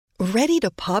Ready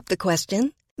to pop the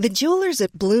question? The jewelers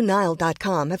at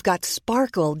BlueNile.com have got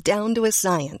sparkle down to a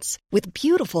science with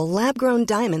beautiful lab-grown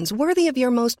diamonds worthy of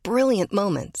your most brilliant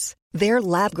moments. Their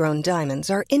lab-grown diamonds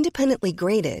are independently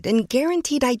graded and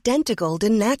guaranteed identical to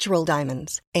natural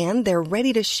diamonds, and they're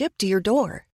ready to ship to your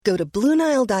door. Go to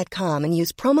BlueNile.com and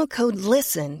use promo code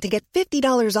LISTEN to get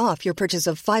 $50 off your purchase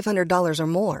of $500 or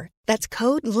more. That's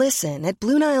code LISTEN at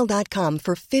BlueNile.com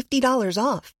for $50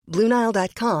 off.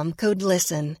 BlueNile.com, code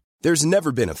LISTEN. There's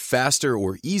never been a faster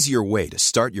or easier way to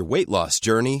start your weight loss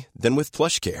journey than with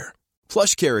PlushCare.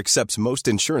 PlushCare accepts most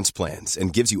insurance plans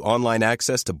and gives you online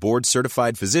access to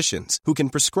board-certified physicians who can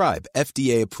prescribe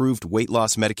FDA-approved weight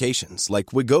loss medications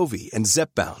like Wegovy and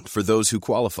Zepbound for those who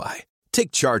qualify.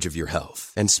 Take charge of your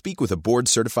health and speak with a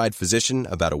board-certified physician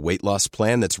about a weight loss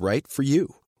plan that's right for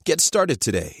you. Get started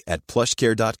today at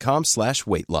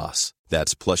plushcare.com/weight-loss.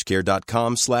 That's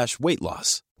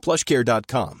plushcare.com/weight-loss.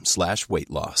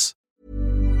 plushcare.com/weight-loss.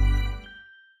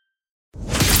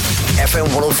 FM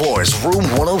 104's Room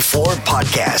 104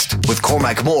 podcast with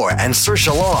Cormac Moore and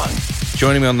Saoirse Long.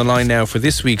 Joining me on the line now for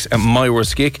this week's My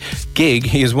Worst Gig,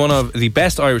 he is one of the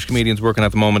best Irish comedians working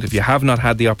at the moment. If you have not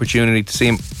had the opportunity to see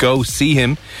him, go see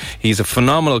him. He's a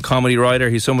phenomenal comedy writer.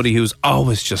 He's somebody who's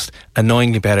always just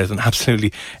annoyingly better than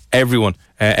absolutely everyone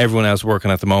else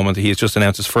working at the moment. He has just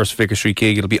announced his first Vicar Street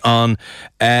gig. It'll be on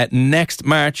next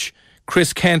March.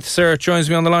 Chris Kent, sir, joins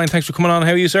me on the line. Thanks for coming on.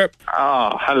 How are you, sir?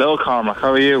 Oh, hello, Cormac.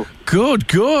 How are you? Good.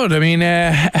 I mean,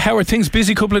 how are things?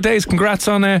 Busy couple of days. Congrats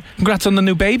on the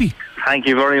new baby. Thank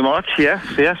you very much. Yes.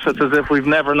 It's as if we've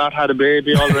never not had a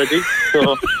baby already.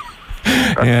 So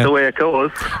that's the way it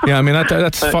goes. Yeah, I mean,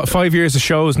 that's 5 years of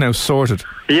shows now sorted.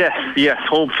 Yes.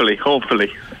 Hopefully.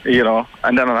 You know,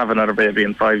 and then I'll have another baby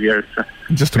in 5 years.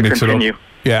 Just to mix continue. it up.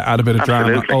 Yeah, add a bit of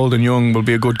drama. Old and young will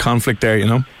be a good conflict there, you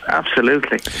know.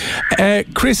 Absolutely.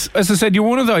 Chris, as I said, you're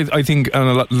one of the, I think,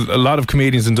 and a lot of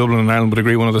comedians in Dublin and Ireland would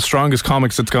agree, one of the strongest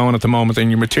comics that's going at the moment, and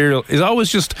your material is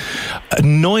always just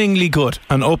annoyingly good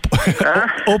and up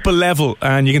a level,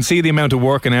 and you can see the amount of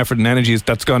work and effort and energy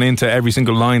that's gone into every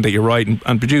single line that you write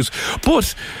and produce.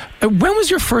 But when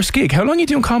was your first gig? How long are you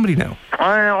doing comedy now?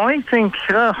 I think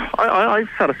I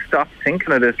sort of stopped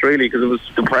thinking of this really because it was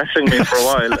depressing me for a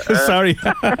while. Sorry.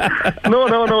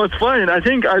 No, it's fine. I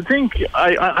think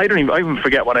I even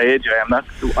forget what age I am.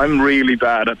 I'm really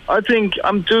bad at. I think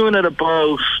I'm doing it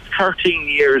about 13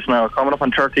 years now, coming up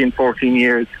on 13, 14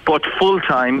 years. But full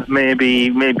time,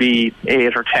 maybe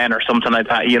 8 or 10 or something like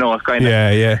that. You know, it's kind of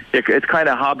it's kind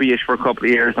of hobbyish for a couple of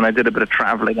years, and I did a bit of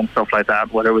travelling and stuff like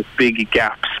that, where there was big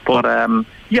gaps. But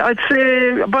yeah, I'd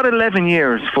say about 11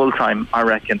 years full time, I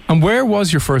reckon. And where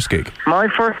was your first gig? My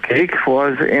first gig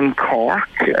was in Cork,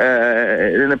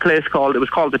 in a place called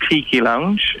the Tiki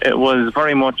Lounge. It was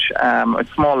very much a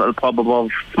smaller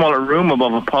room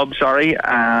above a pub,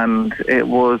 and it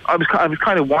was. I was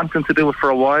kind of wanting to do it for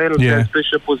a while. Yeah.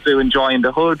 Bishop was doing Joy in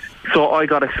the Hood, so I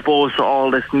got exposed to all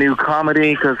this new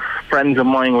comedy because friends of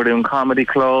mine were doing comedy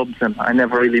clubs, and I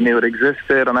never really knew it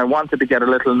existed. And I wanted to get a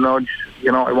little nudge.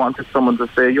 You know, I wanted someone to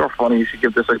say, "You're funny, you should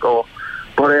give this a go."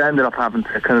 But I ended up having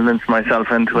to convince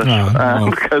myself into it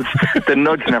because the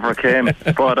nudge never came.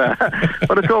 But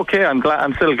it's okay. I'm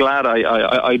still glad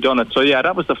I done it. So yeah,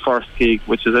 that was the first gig,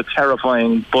 which is a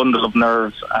terrifying bundle of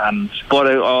nerves, but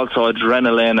also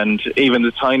adrenaline, and even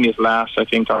the tiniest laughs I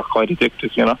think are quite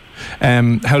addictive. You know.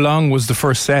 How long was the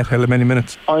first set? How many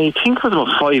minutes? I think it was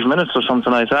about 5 minutes or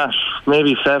something like that.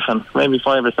 Maybe 5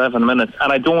 or 7 minutes.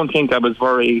 And I don't think I was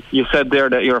very. You said there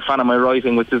that you're a fan of my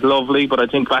writing, which is lovely. But I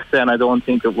think back then I don't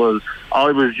think it was.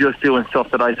 I was just doing stuff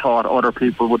that I thought other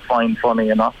people would find funny,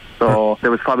 you know. So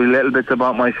there was probably little bits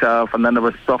about myself, and then there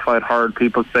was stuff I'd heard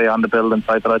people say on the building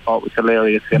site that I thought was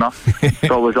hilarious, you know.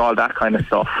 So it was all that kind of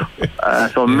stuff.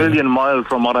 So a million miles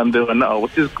from what I'm doing now,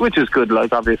 which is good,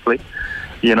 like, obviously.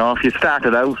 You know, if you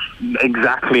started out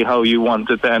exactly how you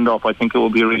wanted to end up, I think it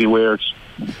would be really weird.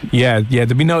 Yeah.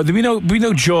 There'd be no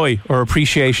joy or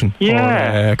appreciation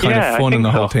or kind of fun in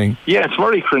the whole thing. Yeah, it's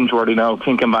very cringeworthy now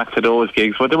thinking back to those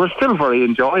gigs, but they were still very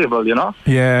enjoyable, you know.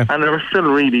 Yeah, and they were still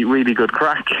really, really good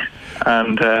crack.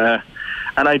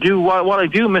 And I do what I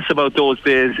do miss about those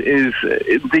days is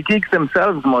the gigs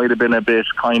themselves might have been a bit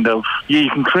kind of, you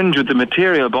can cringe with the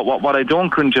material, but what I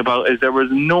don't cringe about is there was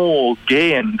no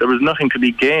gain. There was nothing to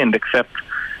be gained except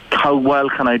how well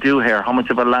can I do here? How much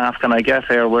of a laugh can I get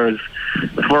here? Whereas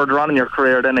further on in your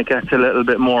career, then it gets a little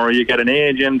bit more. You get an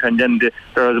agent, and then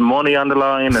there's money on the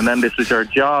line, and then this is your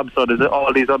job. So there's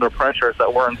all these other pressures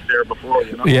that weren't there before.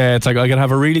 You know? Yeah, it's like I could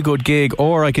have a really good gig,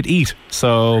 or I could eat.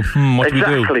 So what do we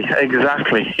do?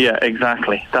 Exactly. Yeah,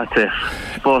 exactly. That's it.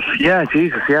 But yeah,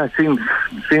 Jesus, yeah, it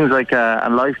seems like a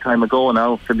lifetime ago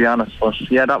now, to be honest. But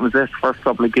yeah, that was it. First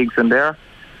couple of gigs in there.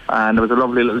 And there was a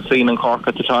lovely little scene in Cork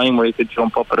at the time where you could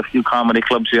jump up at a few comedy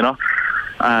clubs, you know.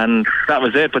 And that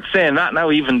was it. But saying that now,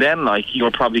 even then, like, you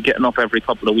were probably getting up every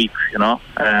couple of weeks, you know,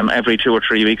 every 2 or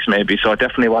 3 weeks maybe. So it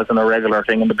definitely wasn't a regular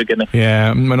thing in the beginning.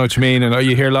 Yeah, I know what you mean. And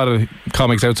you hear a lot of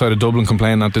comics outside of Dublin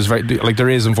complain that there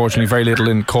is unfortunately very little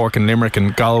in Cork and Limerick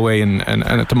and Galway and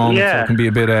at the moment so it can be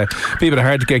a bit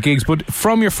hard to get gigs. But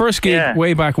from your first gig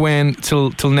way back when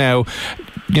till now,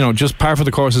 you know, just par for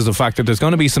the course is the fact that there's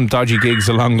going to be some dodgy gigs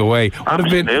along the way. What have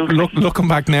been, looking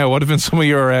back now, what have been some of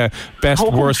your best,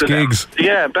 worst gigs?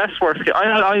 Yeah, best, worst gigs.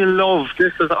 I love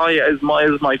this. Is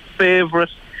my favourite.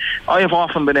 I have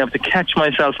often been able to catch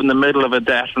myself in the middle of a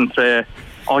debt and say,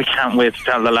 I can't wait to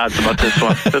tell the lads about this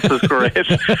one. This is great.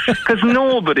 Because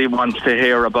nobody wants to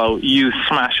hear about you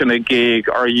smashing a gig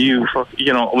or you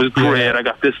know, it was great, I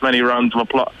got this many rounds of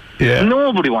applause. Yeah.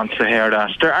 Nobody wants to hear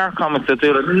that. There are comics that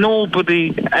do that.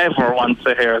 Nobody ever wants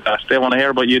to hear that. They want to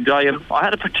hear about you dying. I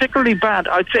had a particularly bad,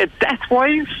 I'd say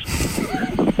death-wise.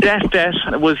 Death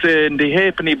was in the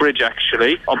Halfpenny Bridge,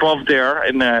 actually, above there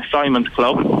in Simon's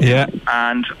Club. Yeah.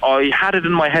 And I had it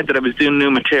in my head that I was doing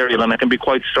new material, and I can be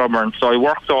quite stubborn. So I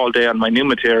worked all day on my new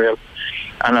material,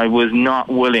 and I was not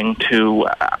willing to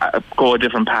go a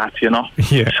different path, you know.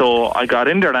 Yeah. So I got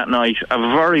in there that night, a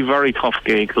very, very tough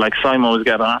gig. Like, Simon was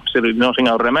getting absolutely nothing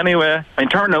out of them anyway.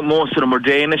 It turned out most of them were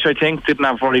Danish, I think, didn't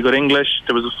have very good English.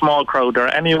 There was a small crowd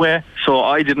there anyway, so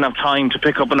I didn't have time to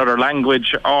pick up another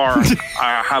language or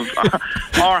have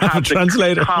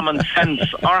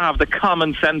the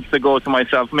common sense to go to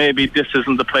myself, maybe this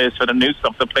isn't the place for the new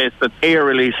stuff, the place that's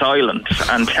eerily silent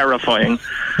and terrifying.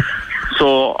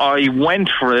 So I went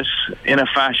for it in a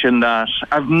fashion that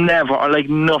I've never, like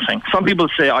nothing. Some people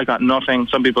say I got nothing.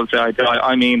 Some people say I did.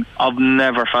 I mean, I've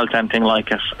never felt anything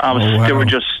like it. They were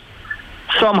just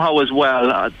somehow as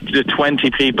well. The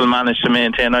 20 people managed to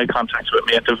maintain eye contact with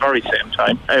me at the very same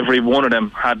time. Every one of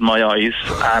them had my eyes,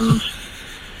 and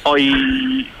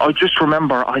I just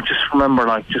remember like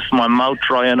just my mouth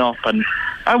drying up, and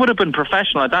I would have been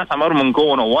professional at that time. I would have been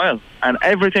going a while. And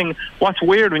everything, what's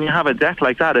weird when you have a death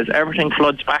like that is everything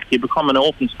floods back. You become an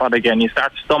open spot again. You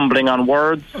start stumbling on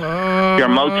words. Your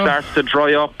mouth starts to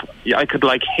dry up. I could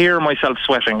like hear myself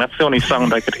sweating. That's the only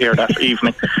sound I could hear that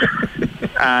evening.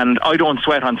 And I don't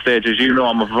sweat on stage, as you know.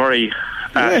 I'm a very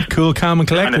cool, calm and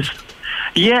collected.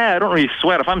 Yeah, I don't really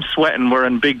sweat. If I'm sweating, we're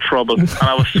in big trouble. And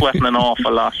I was sweating an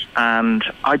awful lot. And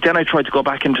then I tried to go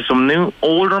back into some new,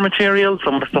 older material,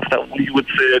 some of the stuff that we would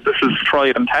say, this is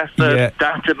tried and tested. Yeah.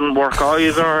 That didn't work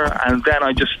either. And then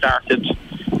I just started,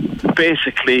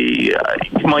 basically,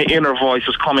 my inner voice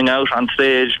was coming out on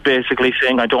stage, basically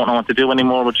saying, I don't know what to do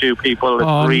anymore with you people.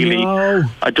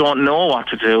 It's I don't know what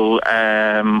to do.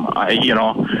 You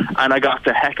know, and I got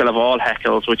the heckle of all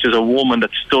heckles, which is a woman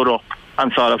that stood up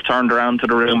and sort of turned around to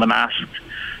the room and asked.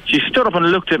 She stood up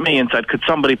and looked at me and said, could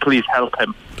somebody please help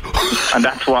him? And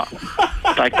that's what,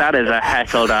 like, that is a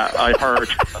heckle that I heard.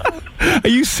 Are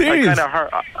you serious?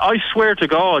 I swear to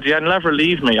God, yeah, never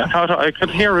leave me. I thought I could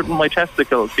hear it in my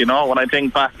testicles, you know, when I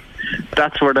think back.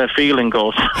 That's where the feeling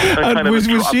goes.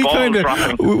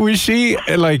 Was she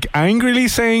like angrily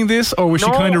saying this, or was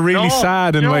she kind of really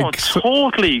sad and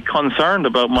totally concerned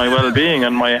about my well-being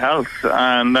and my health,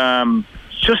 and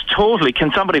just totally,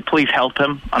 can somebody please help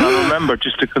him? And I remember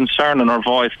just the concern in her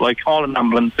voice, like, call an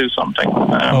ambulance, do something.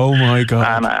 Oh my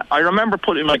God. And I remember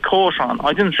putting my coat on.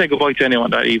 I didn't say goodbye to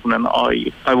anyone that evening.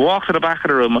 I walked to the back of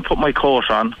the room and put my coat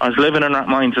on. I was living in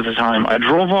Rathmines at the time. I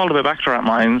drove all the way back to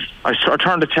Rathmines. I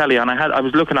turned the telly on. I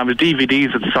was looking at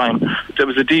DVDs at the time. There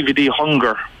was a DVD,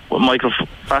 Hunger, with Michael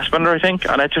Fassbender, I think,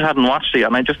 and I just hadn't watched it,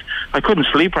 and I couldn't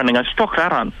sleep or anything. I stuck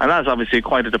that on, and that's obviously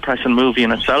quite a depressing movie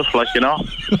in itself, like, you know.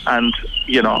 And,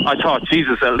 you know, I thought,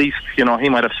 Jesus, at least, you know, he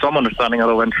might have some understanding of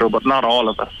what I went through, but not all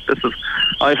of it.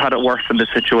 I've had it worse in this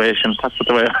situation. That's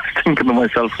the way I was thinking to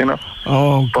myself, you know.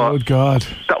 Oh, good God.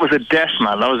 That was a debt,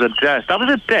 man. That was a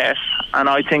debt, and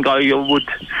I think I would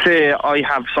say I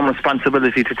have some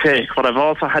responsibility to take, but I've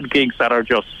also had gigs that are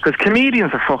just... Because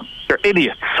comedians are they're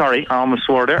idiots. Sorry, I almost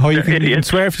swore there. Oh, you can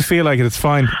swear if you feel like it, it's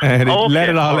fine. Okay, let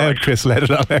it all out, Chris, let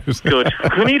it all out. Good.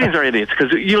 Comedians are idiots,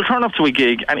 because you'll turn up to a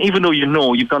gig, and even though you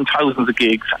know you've done thousands of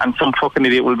gigs, and some fucking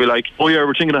idiot will be like, oh yeah,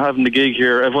 we're thinking of having the gig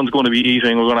here, everyone's going to be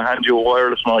eating, we're going to hand you a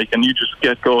wireless mic, and you just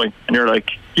get going, and you're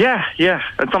like, yeah.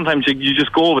 And sometimes you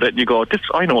just go with it and you go,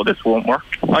 I know this won't work.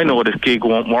 I know this gig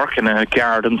won't work in a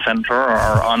garden centre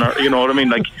or on a, you know what I mean,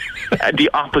 like the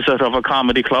opposite of a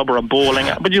comedy club or a bowling.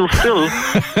 But you're still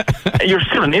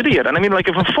an idiot. And I mean, like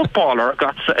if a footballer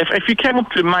if you came up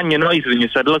to Man United and you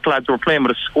said, look lads, we're playing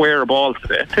with a square ball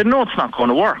today, they'd know it's not going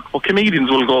to work. But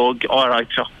comedians will go, all right,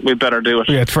 we better do it.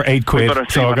 Yeah, it's for £8,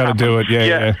 so I've got to do it.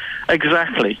 Yeah,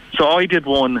 exactly. So I did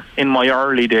one in my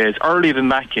early days. Earlier than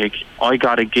that gig, I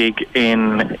got a gig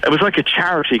it was like a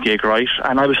charity gig, right?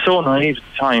 And I was so naive at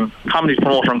the time. Comedy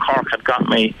promoter in Cork had got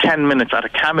me 10 minutes at a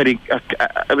comedy.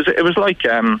 It was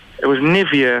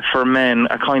Nivea for men,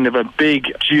 a kind of a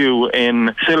big Jew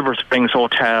in Silver Springs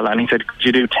Hotel, and he said, could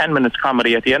you do 10 minutes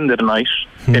comedy at the end of the night?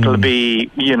 It'll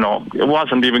be, it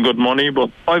wasn't even good money,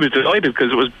 but I was delighted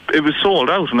because it was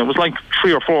sold out, and it was like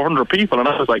 300 or 400 people, and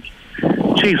I was like,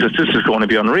 Jesus, this is going to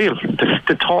be unreal.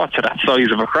 The thoughts of that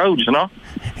size of a crowd,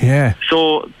 Yeah.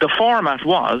 So the format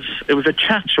it was a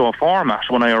chat show format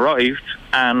when I arrived,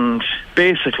 and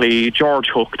basically George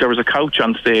Hook, there was a couch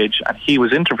on stage, and he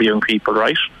was interviewing people,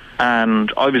 right?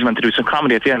 And I was meant to do some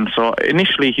comedy at the end. So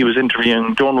initially he was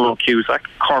interviewing Donald Cusack,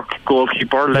 Cork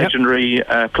goalkeeper, legendary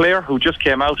player who just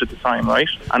came out at the time, right?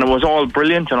 And it was all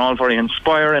brilliant and all very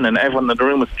inspiring, and everyone in the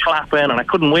room was clapping, and I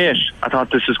couldn't wait. I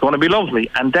thought this is going to be lovely.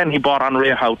 And then he brought on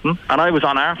Ray Houghton, and I was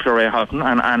on after Ray Houghton,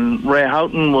 and Ray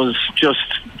Houghton was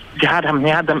just... He had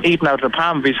them eating out of the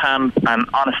palm of his hand, and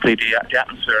honestly, the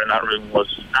atmosphere in that room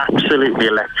was absolutely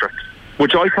electric,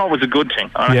 which I thought was a good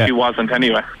thing. He wasn't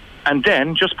anyway. And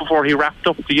then, just before he wrapped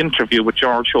up the interview with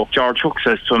George Hook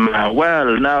says to him,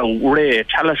 well, now, Ray,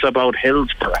 tell us about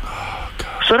Hillsborough.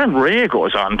 So then Ray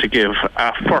goes on to give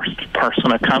a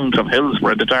first-person account of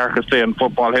Hillsborough, the darkest day in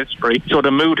football history. So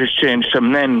the mood has changed to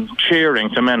men cheering,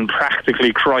 to men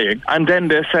practically crying. And then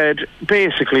they said,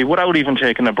 basically, without even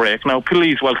taking a break, now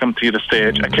please welcome to the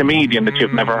stage a comedian that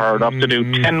you've never heard of to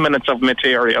do 10 minutes of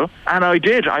material. And I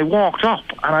did. I walked up,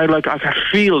 and I could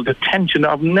feel the tension.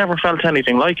 I've never felt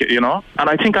anything like it, And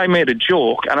I think I made a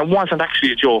joke, and it wasn't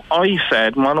actually a joke. I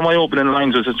said, one of my opening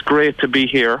lines was, it's great to be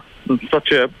here in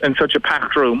such a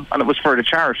packed room, and it was for the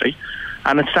charity,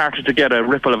 and it started to get a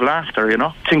ripple of laughter,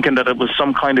 thinking that it was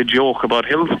some kind of joke about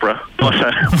Hillsborough, but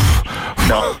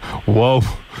no. Whoa.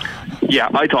 Yeah,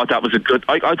 I thought that was a good.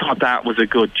 I thought that was a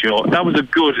good joke. That was a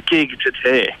good gig to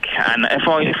take. And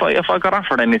if I got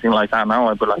offered anything like that now,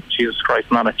 I'd be like, Jesus Christ,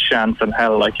 not a chance in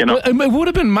hell, Well, it would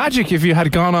have been magic if you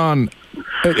had gone on.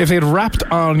 If they'd rapped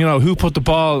on, who put the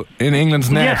ball in England's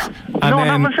net,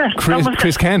 and then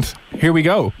Chris Kent. Here we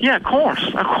go. Yeah, of course.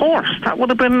 That would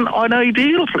have been an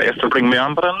ideal place to bring me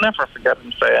on, but I'll never forget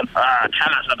him saying,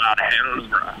 tell us about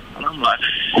Hillsborough. And I'm like,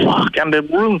 fuck. And the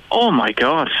room, oh my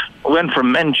God. We went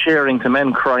from men cheering to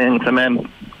men crying to men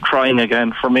crying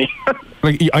again for me.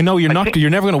 I know you're never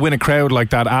going to win a crowd like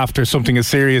that after something as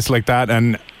serious like that,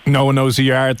 and no one knows who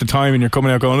you are at the time, and you're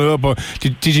coming out going, oh, but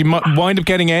did you wind up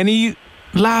getting any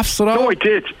laughs at all? No, I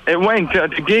did.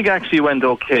 The gig actually went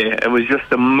okay. It was just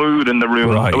the mood in the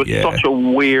room. Right, it was such a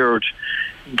weird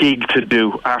gig to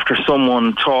do after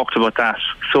someone talked about that.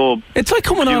 So it's like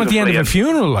coming on at the end of a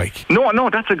funeral, like. No,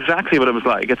 that's exactly what it was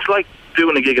like. It's like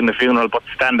doing a gig in the funeral, but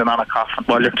standing on a coffin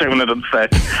while you're doing it on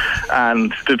set,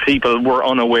 and the people were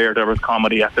unaware there was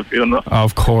comedy at the funeral.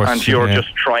 Of course, and you're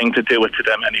just trying to do it to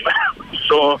them anyway.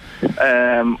 So,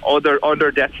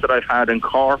 other deaths that I've had in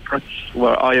corporates,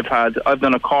 where I've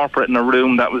done a corporate in a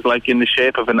room that was like in the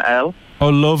shape of an L. Oh,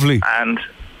 lovely! And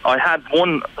I had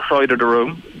one side of the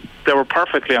room. They were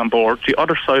perfectly on board. The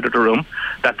other side of the room,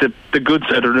 that the good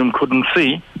side of the room couldn't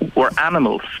see, were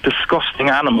animals, disgusting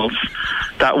animals,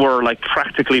 that were like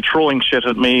practically throwing shit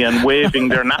at me and waving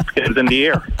their napkins in the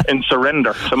air in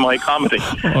surrender to my comedy.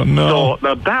 Oh no! So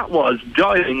now that was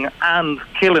dying and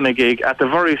killing a gig at the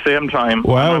very same time.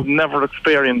 Wow! I've never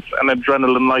experienced an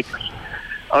adrenaline like it.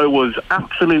 I was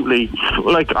absolutely,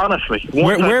 honestly.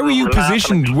 Where were you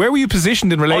positioned? Where were you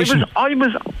positioned in relation? I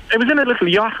was in a little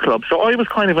yacht club, so I was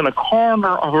kind of in a corner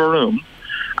of a room,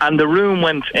 and the room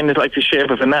went in like the shape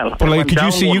of an L. But like, could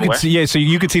you see? You could see. Yeah, so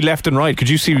you could see left and right. Could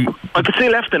you see? I could see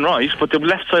left and right, but the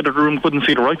left side of the room couldn't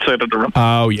see the right side of the room.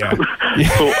 Oh yeah.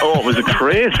 So it was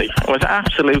crazy. It was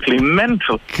absolutely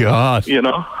mental. God,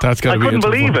 that's gotta be. I couldn't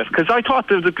believe it because I thought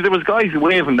there was guys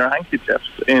waving their handkerchiefs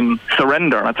in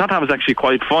surrender. I thought that was actually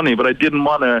quite funny, but I didn't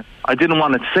want to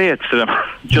say it to them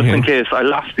just in case I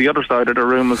lost the other side of the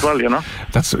room as well.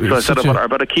 So I said I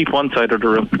better keep one side of the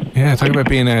room. Yeah, talk about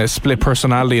being a split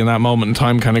personality in that moment in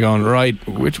time, kind of going right.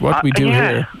 What do we do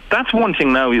here? That's one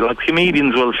thing now. Like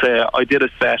comedians will say, I did a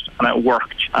set and it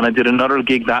worked, and I did another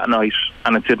gig that night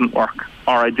and it didn't work.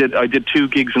 Or I did 2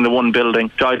 gigs in the one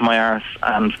building, died my arse,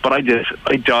 but I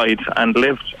died and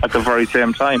lived at the very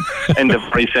same time in the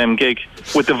very same gig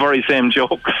with the very same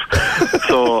jokes.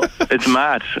 So it's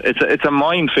mad. It's a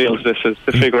minefield. This is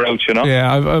to figure out,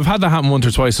 Yeah, I've had that happen once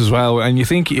or twice as well. And you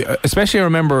think, especially I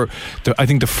remember, I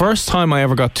think the first time I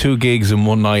ever got 2 gigs in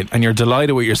one night, and you're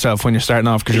delighted with yourself when you're starting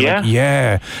off because you're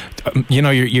like,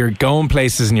 you're going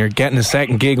places and you're getting a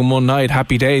second gig in one night.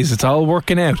 Happy days. It's all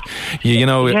working out.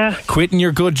 Quitting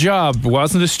your good job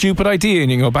wasn't a stupid idea, and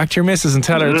you can go back to your missus and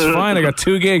tell her it's fine, I got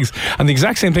 2 gigs. And the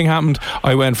exact same thing happened.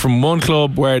 I went from one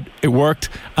club where it worked,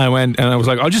 I went and I was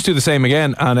like, I'll just do the same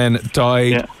again, and then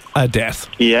died a death.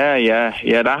 Yeah,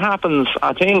 that happens.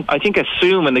 I think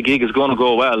assuming the gig is going to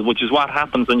go well, which is what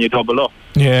happens when you double up,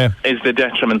 is the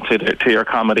detriment to your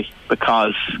comedy,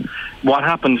 because what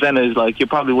happens then is, like, you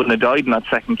probably wouldn't have died in that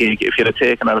second gig if you'd have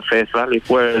taken it at face value.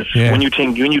 Whereas when you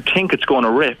think it's going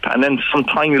to rip, and then some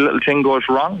tiny little thing goes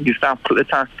wrong, it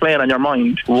starts playing on your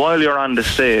mind while you're on the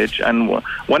stage, and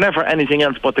whenever anything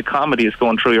else but the comedy is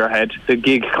going through your head, the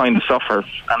gig kind of suffers.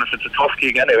 And if it's a tough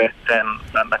gig anyway, then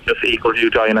that just equals you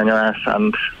dying on your arse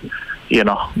and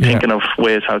thinking of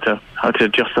ways how to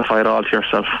justify it all to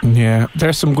yourself. Yeah,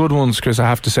 there's some good ones, Chris, I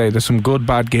have to say. There's some good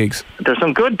bad gigs. There's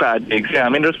some good bad gigs, yeah. I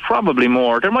mean, there's probably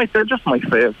more. They're just my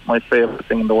favourite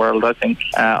thing in the world, I think.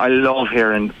 I love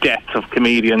hearing deaths of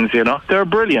comedians, They're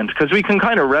brilliant, because we can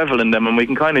kind of revel in them and we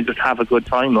can kind of just have a good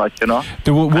time, like, share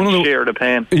the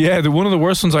pain. Yeah, one of the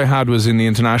worst ones I had was in the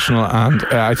International, and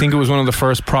I think it was one of the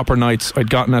first proper nights I'd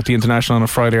gotten at the International on a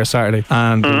Friday or Saturday,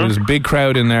 and there was a big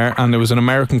crowd in there, and there was an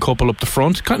American couple up the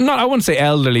front. Not, I wouldn't say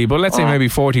elderly, but let's say maybe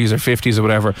 40s or 50s or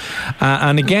whatever.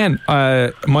 And again,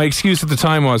 my excuse at the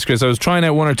time was, Chris, I was trying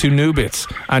out one or two new bits,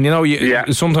 and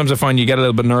sometimes I find you get a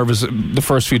little bit nervous the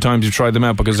first few times you try them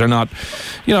out, because they're not,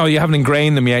 you haven't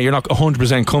ingrained them yet, you're not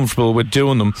 100% comfortable with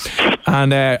doing them,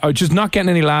 and I was just not getting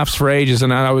any laughs for ages,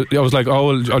 and I was like,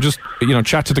 I'll just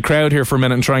chat to the crowd here for a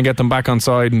minute and try and get them back on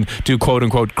side and do quote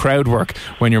unquote crowd work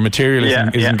when your material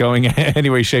isn't going any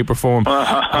way, shape or form.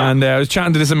 And I was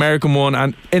chatting to this American one,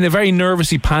 and in a very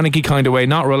nervousy, panicky kind of way,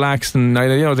 not relaxed, and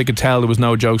they could tell there was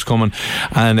no jokes coming,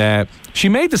 and she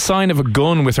made the sign of a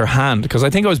gun with her hand, because I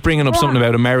think I was bringing up something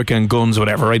about America and guns or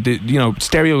whatever, right?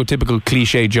 Stereotypical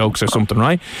cliche jokes or something,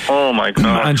 right? Oh my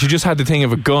God. And she just had the thing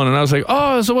of a gun, and I was like,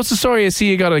 oh, so what's the story? I see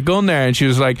you got a gun there. And she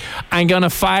was like, I'm gonna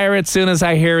fire it soon as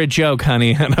I hear a joke,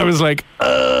 honey. And I was like,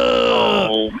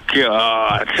 oh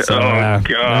God. So,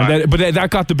 God. But that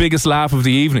got the biggest laugh of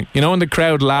the evening, and the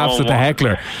crowd laughs at the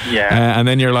heckler, and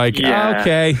then you're like,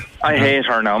 okay, I hate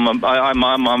her now.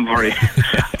 I'm very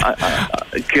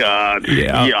God,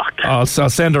 yuck. I'll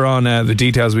send her on the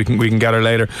details. We can get her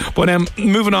later. But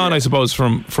moving on, I suppose,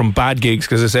 from bad gigs,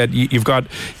 because I said you've got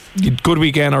good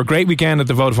weekend or great weekend at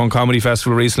the Vodafone Comedy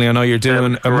Festival recently. I know you're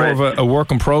doing more of a work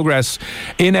in progress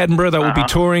in Edinburgh that will be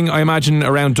touring, I imagine,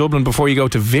 around Dublin before you go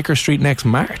to Vicar Street next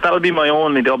March. That'll be my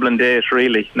only Dublin date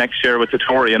really next year with the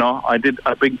tour. I did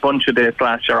a big bunch of dates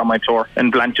last year on my tour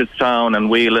in Blanchardstown and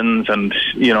Whelan's and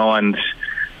and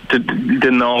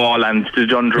the Knoll and the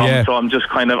Dundrum, so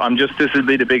this will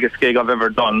be the biggest gig I've ever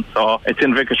done, so it's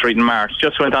in Vicar Street in March.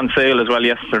 Just went on sale as well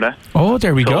yesterday. Oh,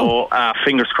 there we go.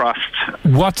 Fingers crossed.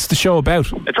 What's the show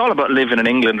about? It's all about living in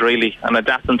England really and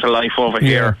adapting to life over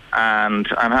here, and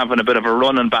I'm having a bit of a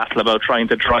running battle about trying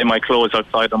to dry my clothes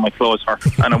outside on my clothes hurt,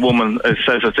 and a woman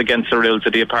says it's against the rules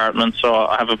of the apartment, so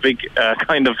I have a big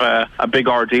a big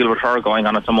ordeal with her going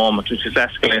on at the moment, which is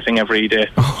escalating every day.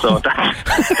 So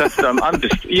that's I'm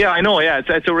just I know. Yeah,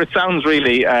 it sounds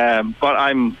really, but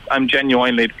I'm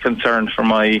genuinely concerned for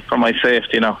my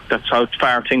safety. That's how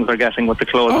far things are getting with the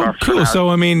clothes. Oh, cool. So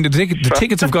I mean, the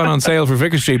tickets have gone on sale for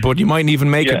Vicar Street, but you mightn't even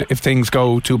make it if things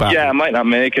go too bad. Yeah, I might not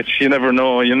make it. You never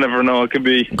know. It could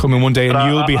be coming one day, and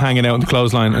you'll be hanging out in the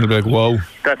clothesline, and it'll be like, whoa.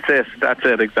 That's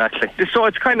it, exactly. So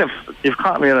it's kind of, you've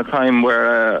caught me in a time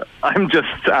where I'm just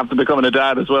after becoming a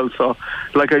dad as well, so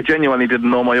like I genuinely didn't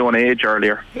know my own age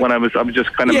earlier when I was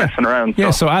just kind of messing around.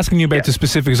 Yeah, so asking you about the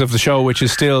specifics of the show, which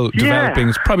is still developing,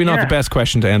 is probably not the best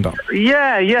question to end on.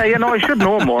 Yeah, no, I should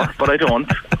know more, but I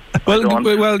don't. Well,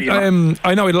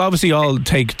 I know it'll obviously all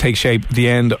take shape at the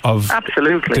end of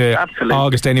absolutely.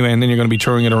 August anyway, and then you're going to be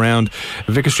touring it around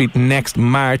Vicar Street next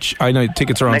March. I know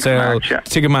tickets are on sale. March,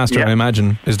 Ticketmaster, I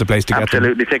imagine, is the place to get them.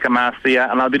 Absolutely, Ticketmaster,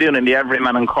 yeah. And I'll be doing it in the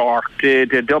Everyman in Cork.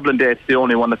 The Dublin date's the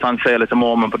only one that's on sale at the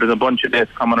moment, but there's a bunch of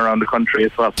dates coming around the country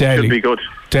as well. Should be good.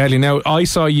 Deadly. Now, I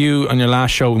saw you on your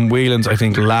last show in Whelan's, I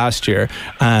think, last year,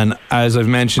 and as I've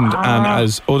mentioned, and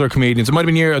as other comedians, it might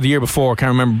have been the year before, I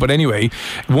can't remember, but anyway,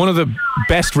 one of the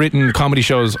best written comedy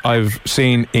shows I've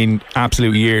seen in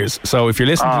absolute years. So if you're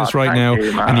listening to this right now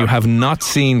and you have not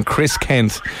seen Chris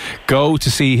Kent, go to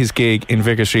see his gig in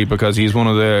Vicar Street, because he's one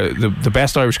of the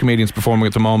best Irish comedians performing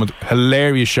at the moment.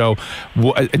 Hilarious show.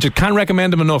 I just can't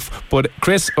recommend him enough. But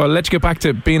Chris, I'll let you get back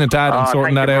to being a dad and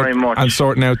sorting that out and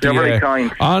sorting out You're very kind.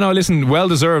 Oh no, listen, well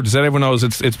deserved. As everyone knows,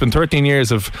 it's been 13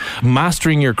 years of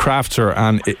mastering your craft, sir,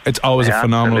 and it's always a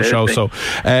phenomenal show. So,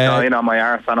 my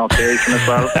arse on occasion as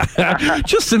well.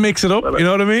 Just to mix it up, you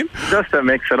know what I mean? Just to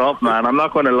mix it up, man. I'm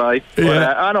not going to lie. But,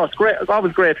 I know it's great. It's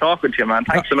always great talking to you, man.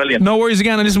 Thanks a million. No worries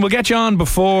again. And listen, we'll get you on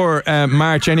before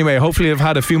March anyway. Hopefully, I've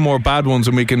had a few more bad ones,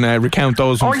 and we can recount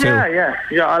those ones too.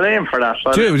 Yeah. I'll aim for that.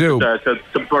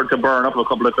 To burn up a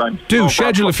couple of times.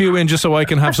 Schedule a few in just so I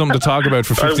can have something to talk about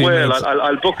for 15 minutes.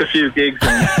 I'll book a few gigs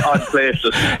in odd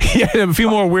places. A few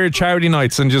more weird charity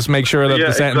nights and just make sure that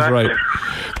the setting's right.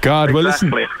 God, well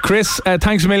listen, Chris,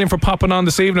 thanks a million for popping on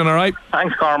this evening, alright?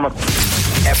 Thanks, Cormac.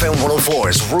 FM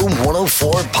 104's Room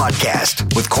 104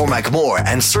 podcast with Cormac Moore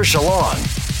and Saoirse Long.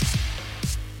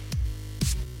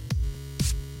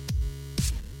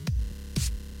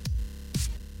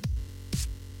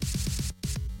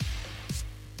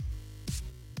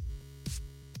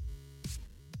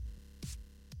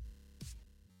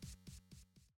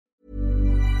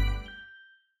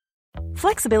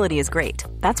 Flexibility is great.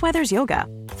 That's why there's yoga.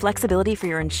 Flexibility for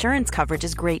your insurance coverage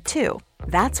is great too.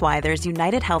 That's why there's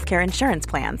United Healthcare Insurance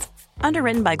Plans.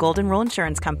 Underwritten by Golden Rule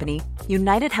Insurance Company,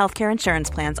 United Healthcare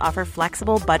Insurance Plans offer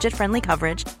flexible, budget-friendly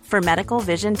coverage for medical,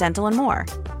 vision, dental, and more.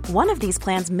 One of these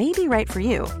plans may be right for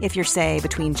you if you're, say,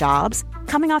 between jobs,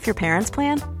 coming off your parents'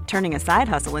 plan, turning a side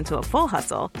hustle into a full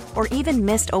hustle, or even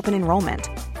missed open enrollment.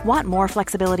 Want more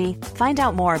flexibility? Find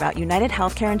out more about United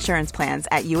Healthcare Insurance Plans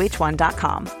at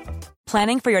uh1.com.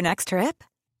 Planning for your next trip?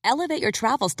 Elevate your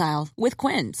travel style with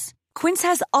Quince. Quince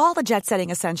has all the jet-setting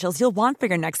essentials you'll want for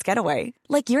your next getaway,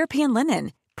 like European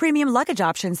linen, premium luggage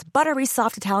options, buttery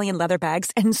soft Italian leather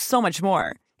bags, and so much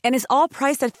more. And is all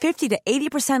priced at 50 to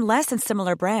 80% less than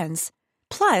similar brands.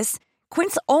 Plus,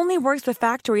 Quince only works with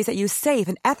factories that use safe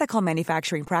and ethical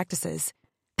manufacturing practices.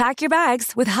 Pack your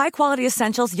bags with high-quality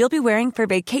essentials you'll be wearing for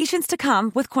vacations to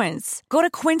come with Quince. Go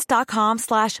to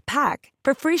quince.com/pack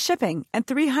for free shipping and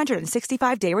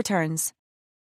 365-day returns.